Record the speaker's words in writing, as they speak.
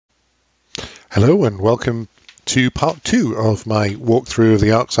Hello and welcome to part 2 of my walkthrough of the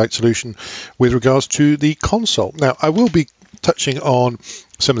ArcSight solution with regards to the console. Now, I will be touching on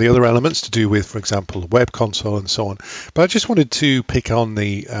some of the other elements to do with, for example, the web console and so on, but I just wanted to pick on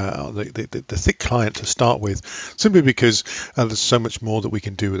the thick client to start with, simply because there's so much more that we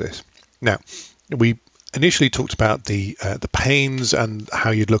can do with this. Now, we initially talked about the panes and how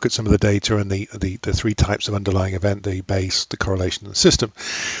you'd look at some of the data and the three types of underlying event, the base, the correlation, and the system.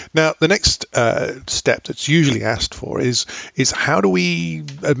 Now, the next step that's usually asked for is how do we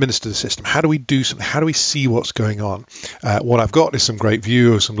administer the system? How do we do something? How do we see what's going on? What I've got is some great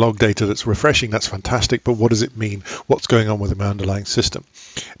view of some log data that's refreshing. That's fantastic. But what does it mean? What's going on with my underlying system?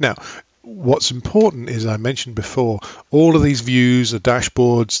 Now, what's important is, I mentioned before, all of these views, the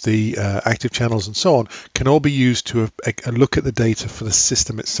dashboards, the active channels and so on can all be used to look at the data for the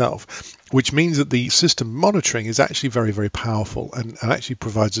system itself, which means that the system monitoring is actually very, very powerful and actually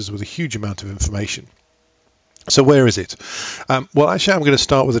provides us with a huge amount of information. So where is it? Well, actually, I'm going to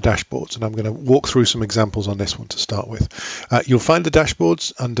start with the dashboards, and I'm going to walk through some examples on this one to start with. You'll find the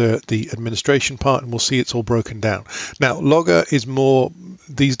dashboards under the administration part, and we'll see it's all broken down. Now, Logger is more,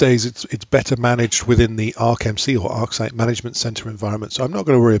 these days, it's better managed within the ArcMC or ArcSight Management Center environment, so I'm not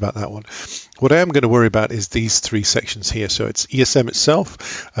going to worry about that one. What I am going to worry about is these three sections here. So it's ESM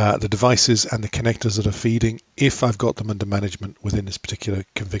itself, the devices and the connectors that are feeding, if I've got them under management within this particular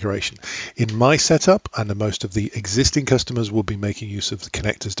configuration. In my setup, and most of the existing customers will be making use of the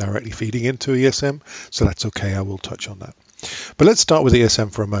connectors directly feeding into ESM, so that's okay, I will touch on that. But let's start with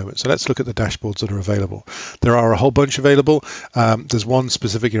ESM for a moment. So let's look at the dashboards that are available. There are a whole bunch available. There's one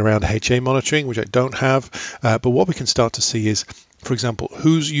specifically around HA monitoring, which I don't have, but what we can start to see is, for example,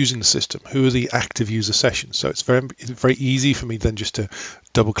 who's using the system, who are the active user sessions. So it's very easy for me then just to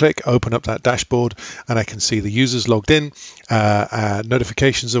double click, open up that dashboard, and I can see the users logged in,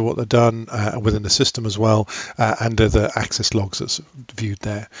 notifications of what they've done within the system as well, and the access logs that's viewed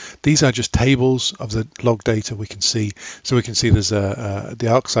there. These are just tables of the log data we can see. So we can see there's the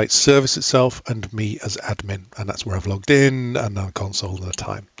ArcSight service itself and me as admin, and that's where I've logged in, and the console and the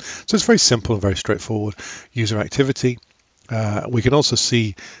time. So it's very simple and very straightforward. User activity. We can also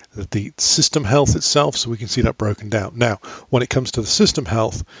see the system health itself, so we can see that broken down. Now, when it comes to the system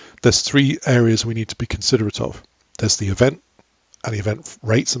health, there's three areas we need to be considerate of. There's the event and the event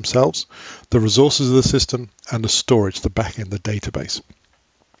rates themselves, the resources of the system, and the storage, the backend, the database.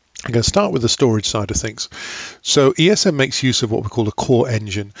 I'm going to start with the storage side of things. So ESM makes use of what we call a core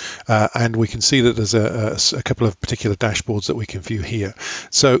engine, and we can see that there's a couple of particular dashboards that we can view here.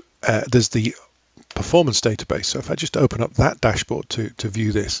 So there's the performance database. So if I just open up that dashboard to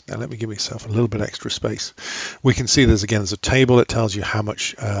view this, now let me give myself a little bit extra space. We can see there's a table that tells you how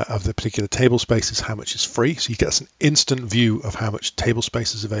much of the particular table space is, how much is free. So you get an instant view of how much table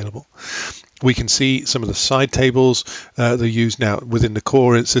space is available. We can see some of the side tables that are used now within the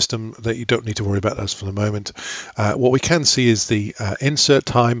core system that you don't need to worry about those for the moment. What we can see is the insert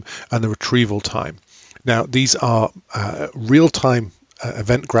time and the retrieval time. Now these are real-time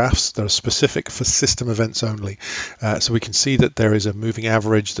event graphs that are specific for system events only. So we can see that there is a moving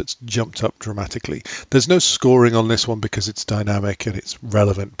average that's jumped up dramatically. There's no scoring on this one because it's dynamic and it's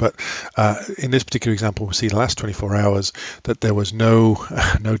relevant, but in this particular example, we see the last 24 hours that there was no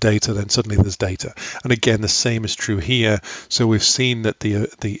data, then suddenly there's data. And again, the same is true here. So we've seen that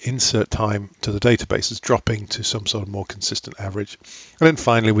the insert time to the database is dropping to some sort of more consistent average. And then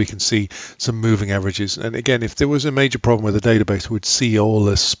finally, we can see some moving averages. And again, if there was a major problem with the database, we'd see all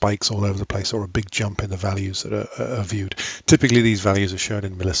the spikes all over the place or a big jump in the values that are viewed. Typically, these values are shown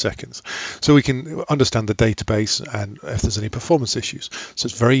in milliseconds. So we can understand the database and if there's any performance issues. So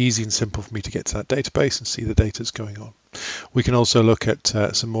it's very easy and simple for me to get to that database and see the data that's going on. We can also look at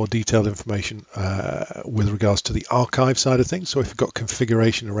some more detailed information with regards to the archive side of things. So if we've got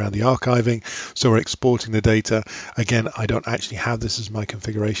configuration around the archiving, so we're exporting the data. Again, I don't actually have this as my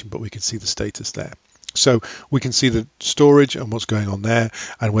configuration, but we can see the status there. So we can see the storage and what's going on there,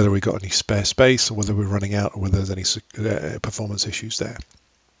 and whether we've got any spare space or whether we're running out or whether there's any performance issues there.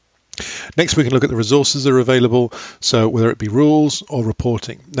 Next, we can look at the resources that are available, so whether it be rules or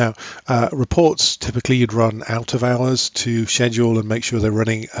reporting. Now, reports, typically you'd run out of hours to schedule and make sure they're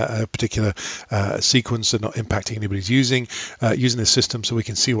running a particular sequence and not impacting anybody's using the system, so we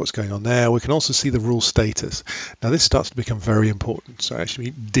can see what's going on there. We can also see the rule status. Now, this starts to become very important, so actually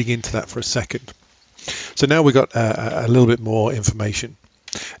dig into that for a second. So now we've got a little bit more information.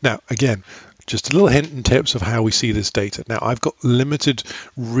 Now, again, just a little hint and tips of how we see this data. Now, I've got limited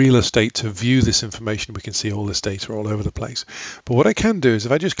real estate to view this information. We can see all this data all over the place. But what I can do is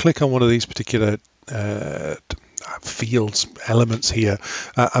if I just click on one of these particular fields, elements here.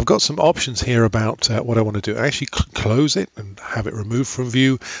 I've got some options here about what I want to do. I actually close it and have it removed from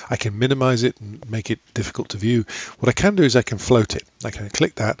view. I can minimize it and make it difficult to view. What I can do is I can float it. I can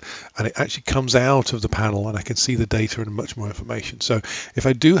click that and it actually comes out of the panel and I can see the data and much more information. So if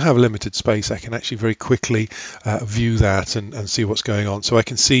I do have limited space, I can actually very quickly view that and see what's going on. So I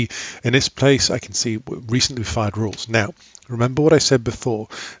can see in this place, I can see recently fired rules. Now, remember what I said before,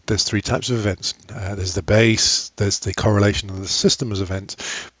 there's three types of events. There's the base, there's the correlation, and the system as events.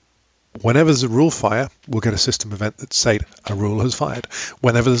 Whenever there's a rule fire, we'll get a system event that says a rule has fired.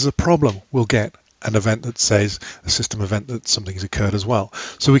 Whenever there's a problem, we'll get an event that says a system event that something has occurred as well.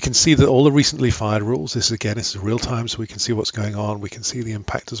 So we can see that all the recently fired rules, this is real time, so we can see what's going on, we can see the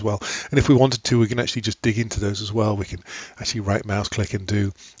impact as well. And if we wanted to, we can actually just dig into those as well. We can actually right mouse click and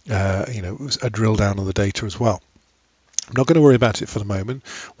do a drill down on the data as well. I'm not going to worry about it for the moment.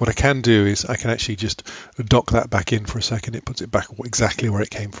 What I can do is I can actually just dock that back in for a second. It puts it back exactly where it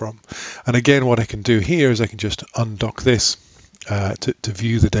came from. And again, what I can do here is I can just undock this to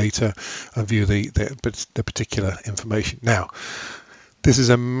view the data and view the particular information. Now, this is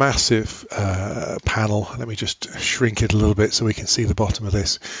a massive panel. Let me just shrink it a little bit so we can see the bottom of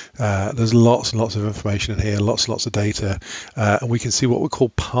this. There's lots and lots of information in here, lots and lots of data, and we can see what we call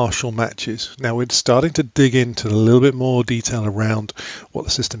partial matches. Now we're starting to dig into a little bit more detail around what the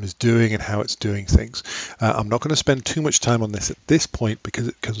system is doing and how it's doing things. I'm not going to spend too much time on this at this point because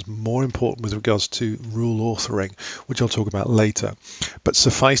it becomes more important with regards to rule authoring, which I'll talk about later. But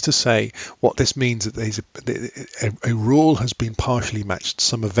suffice to say, what this means is that a rule has been partially matched.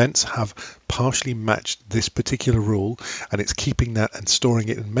 Some events have partially matched this particular rule, and it's keeping that and storing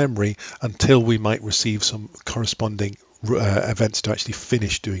it in memory until we might receive some corresponding events to actually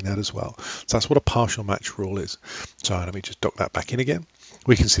finish doing that as well. So that's what a partial match rule is. So let me just dock that back in again.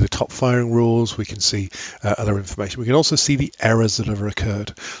 We can see the top firing rules, we can see other information. We can also see the errors that have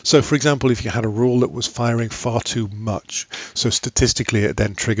occurred. So for example, if you had a rule that was firing far too much, so statistically it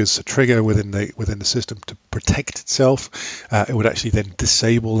then triggers a trigger within the system to protect itself. It would actually then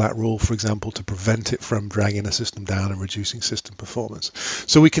disable that rule, for example, to prevent it from dragging the system down and reducing system performance.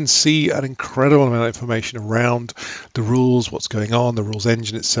 So we can see an incredible amount of information around the rules, what's going on, the rules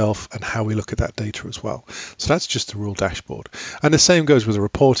engine itself, and how we look at that data as well. So that's just the rule dashboard. And the same goes with the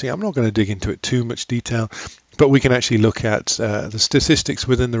reporting. I'm not going to dig into it too much detail, but we can actually look at the statistics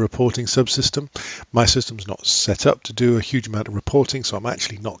within the reporting subsystem. My system's not set up to do a huge amount of reporting, so I'm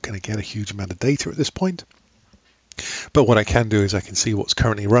actually not going to get a huge amount of data at this point. But what I can do is I can see what's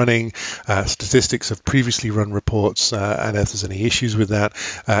currently running, statistics of previously run reports, and if there's any issues with that,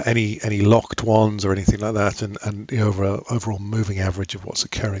 any locked ones or anything like that, and the overall moving average of what's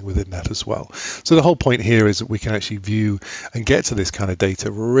occurring within that as well. So the whole point here is that we can actually view and get to this kind of data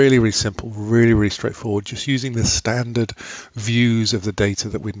really, really simple, really, really straightforward, just using the standard views of the data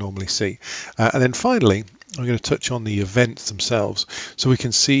that we'd normally see. And then finally, I'm going to touch on the events themselves so we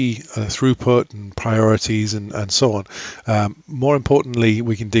can see throughput and priorities and so on. More importantly,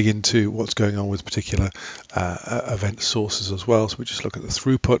 we can dig into what's going on with particular event sources as well. So we just look at the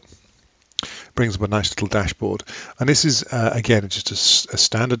throughput. Brings up a nice little dashboard, and this is again just a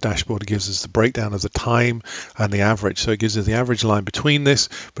standard dashboard. It gives us the breakdown of the time and the average, so it gives us the average line between this,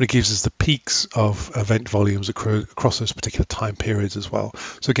 but it gives us the peaks of event volumes across those particular time periods as well.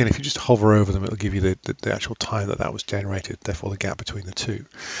 So again, if you just hover over them, it'll give you the actual time that was generated, therefore the gap between the two.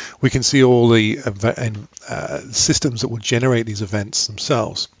 We can see all the systems that will generate these events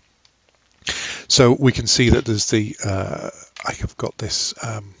themselves. So we can see that there's I've got this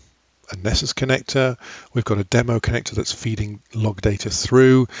a Nessus connector, we've got a demo connector that's feeding log data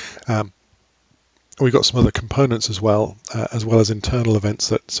through. We've got some other components as well as internal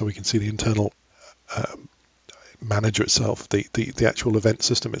events so we can see the internal manager itself, the actual event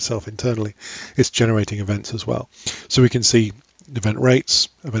system itself internally. It's generating events as well. So we can see event rates,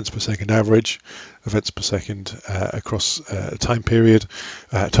 events per second average, events per second across a time period,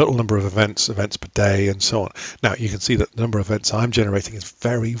 total number of events per day, and so on. Now you can see that the number of events I'm generating is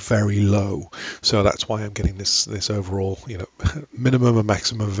very, very low. So that's why I'm getting this overall, minimum and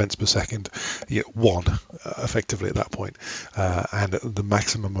maximum events per second, one effectively at that point. And the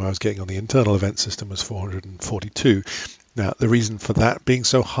maximum I was getting on the internal event system was 442. Now, the reason for that being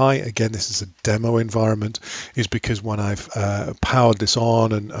so high, again, this is a demo environment, is because when I've powered this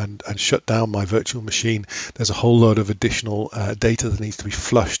on and shut down my virtual machine, there's a whole load of additional data that needs to be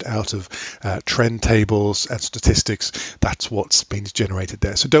flushed out of trend tables and statistics. That's what's been generated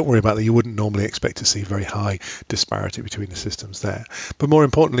there. So don't worry about that. You wouldn't normally expect to see very high disparity between the systems there. But more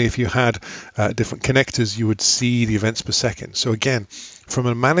importantly, if you had different connectors, you would see the events per second. So again, from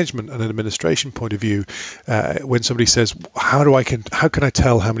a management and an administration point of view, when somebody says, how can I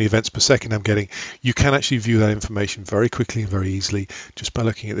tell how many events per second I'm getting, you can actually view that information very quickly and very easily just by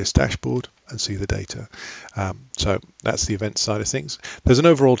looking at this dashboard and see the data. So that's the event side of things. There's an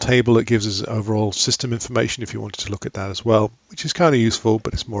overall table that gives us overall system information if you wanted to look at that as well, which is kind of useful,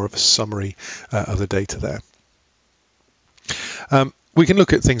 but it's more of a summary of the data there. We can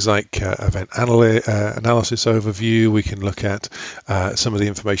look at things like event analysis overview. We can look at some of the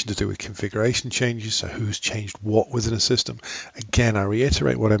information to do with configuration changes, so who's changed what within a system. Again, I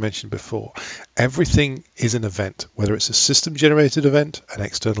reiterate what I mentioned before. Everything is an event, whether it's a system-generated event, an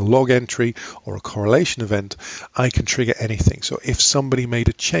external log entry, or a correlation event. I can trigger anything. So if somebody made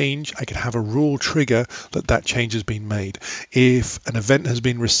a change, I can have a rule trigger that that change has been made. If an event has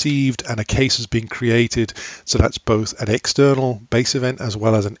been received and a case has been created, so that's both an external base event as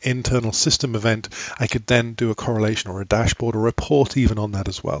well as an internal system event, I could then do a correlation or a dashboard or report even on that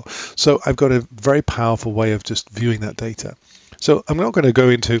as well. So I've got a very powerful way of just viewing that data. So I'm not going to go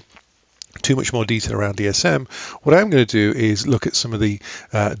into too much more detail around ESM. What I'm going to do is look at some of the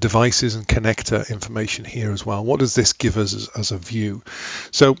devices and connector information here as well. What does this give us as a view?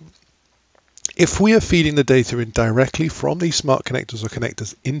 So if we are feeding the data in directly from these smart connectors or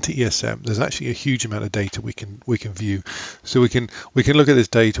connectors into ESM, there's actually a huge amount of data we can view. So we can look at this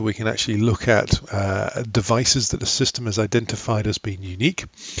data. We can actually look at devices that the system has identified as being unique,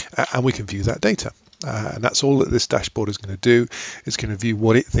 and we can view that data. And that's all that this dashboard is going to do. It's going to view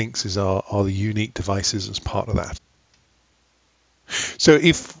what it thinks are the unique devices as part of that. So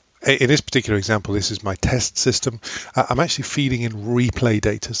if in this particular example, this is my test system. I'm actually feeding in replay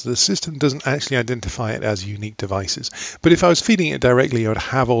data, so the system doesn't actually identify it as unique devices. But if I was feeding it directly, I would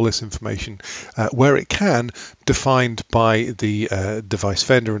have all this information where it can, defined by the device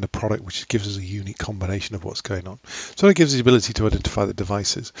vendor and the product, which gives us a unique combination of what's going on. So it gives us the ability to identify the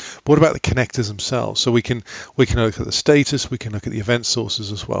devices. But what about the connectors themselves? So we can look at the status, we can look at the event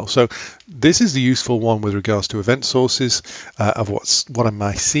sources as well. So this is the useful one with regards to event sources of what am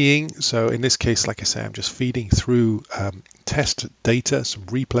I seeing. So in this case, like I say, I'm just feeding through test data, some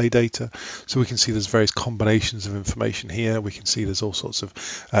replay data. So we can see there's various combinations of information here. We can see there's all sorts of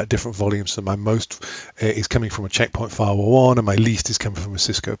different volumes. So my most is coming from a checkpoint firewall 1, and my least is coming from a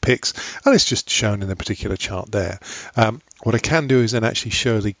Cisco PIX, and it's just shown in the particular chart there. What I can do is then actually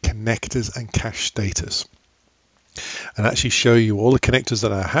show the connectors and cache status, and actually show you all the connectors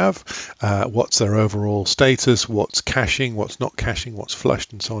that I have, what's their overall status, what's caching, what's not caching, what's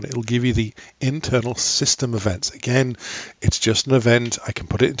flushed, and so on. It'll give you the internal system events. Again, it's just an event. I can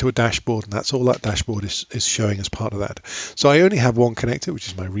put it into a dashboard, and that's all that dashboard is showing as part of that. So I only have one connector, which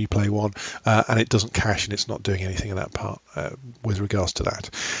is my replay one, and it doesn't cache, and it's not doing anything in that part with regards to that.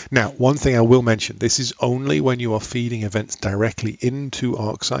 Now, one thing I will mention, this is only when you are feeding events directly into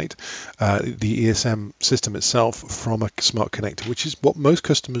ArcSight, the ESM system itself, from a smart connector, which is what most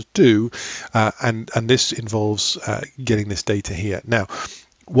customers do, and this involves getting this data here. Now,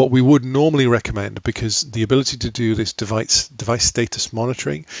 what we would normally recommend, because the ability to do this device status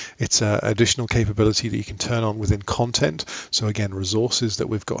monitoring, it's an additional capability that you can turn on within content. So again, resources that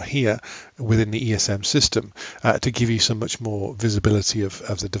we've got here within the ESM system to give you some much more visibility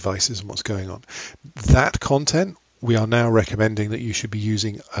of the devices and what's going on. That content, we are now recommending that you should be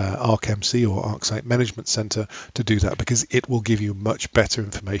using ArcMC or ArcSight Management Center to do that, because it will give you much better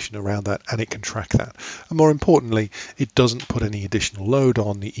information around that, and it can track that. And more importantly, it doesn't put any additional load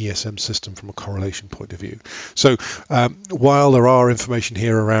on the ESM system from a correlation point of view. So while there are information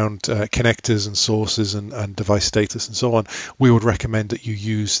here around connectors and sources and device status and so on, we would recommend that you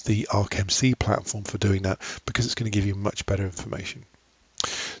use the ArcMC platform for doing that, because it's going to give you much better information.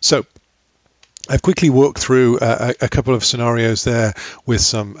 So I've quickly walked through a couple of scenarios there with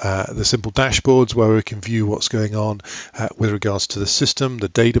some the simple dashboards where we can view what's going on with regards to the system, the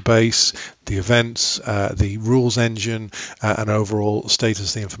database, the events, the rules engine, and overall status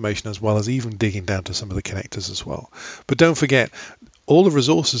of the information, as well as even digging down to some of the connectors as well. But don't forget, all the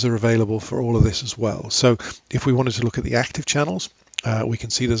resources are available for all of this as well. So if we wanted to look at the active channels, we can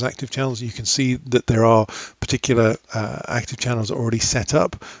see those active channels. You can see that there are particular active channels already set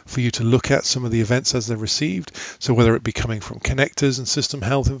up for you to look at some of the events as they're received. So whether it be coming from connectors and system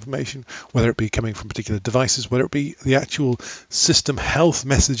health information, whether it be coming from particular devices, whether it be the actual system health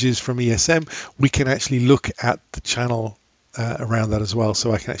messages from ESM, we can actually look at the channel around that as well.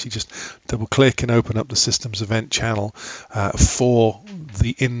 So I can actually just double click and open up the systems event channel for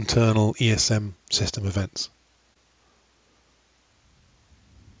the internal ESM system events.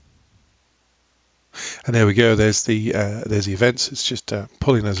 And there we go. There's the events. It's just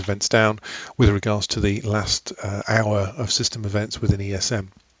pulling those events down with regards to the last hour of system events within ESM.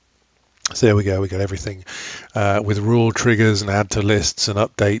 So there we go, we got everything with rule triggers and add to lists and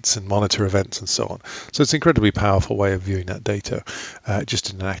updates and monitor events and so on. So it's an incredibly powerful way of viewing that data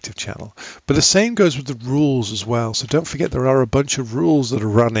just in an active channel. But the same goes with the rules as well. So don't forget there are a bunch of rules that are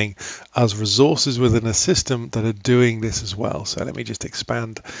running as resources within a system that are doing this as well. So let me just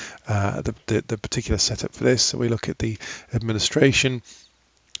expand the particular setup for this. So we look at the administration,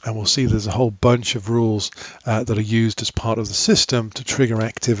 and we'll see there's a whole bunch of rules that are used as part of the system to trigger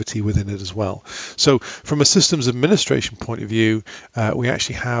activity within it as well. So from a systems administration point of view, we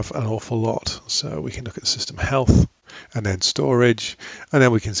actually have an awful lot. So we can look at system health and then storage, and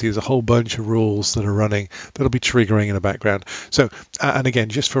then we can see there's a whole bunch of rules that are running that'll be triggering in the background. So and again,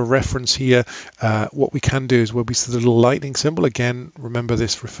 just for reference here, what we can do is we'll be the little lightning symbol. Again, remember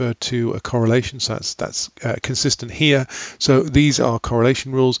this referred to a correlation, so that's consistent here. So these are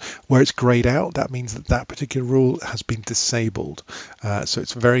correlation rules. Where it's grayed out, that means that that particular rule has been disabled. So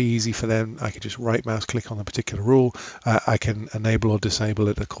it's very easy for them. I can just right mouse click on a particular rule. I can enable or disable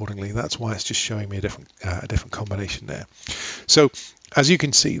it accordingly. That's why it's just showing me a different combination there. So as you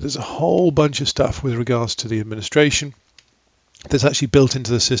can see, there's a whole bunch of stuff with regards to the administration that's actually built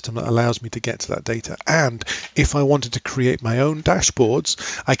into the system that allows me to get to that data. And if I wanted to create my own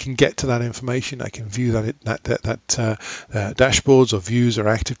dashboards, I can get to that information. I can view dashboards or views or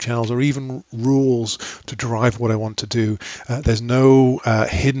active channels or even rules to drive what I want to do. There's no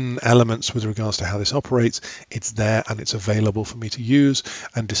hidden elements with regards to how this operates. It's there and it's available for me to use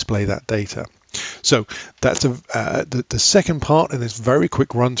and display that data. So that's the second part in this very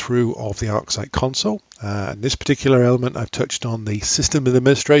quick run through of the ArcSight Console. In this particular element, I've touched on the system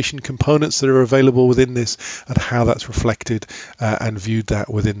administration components that are available within this and how that's reflected and viewed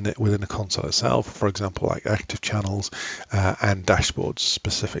that within the console itself, for example, like active channels and dashboards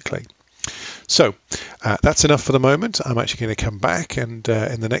specifically. So that's enough for the moment. I'm actually going to come back and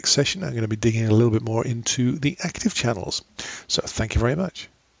in the next session, I'm going to be digging a little bit more into the active channels. So thank you very much.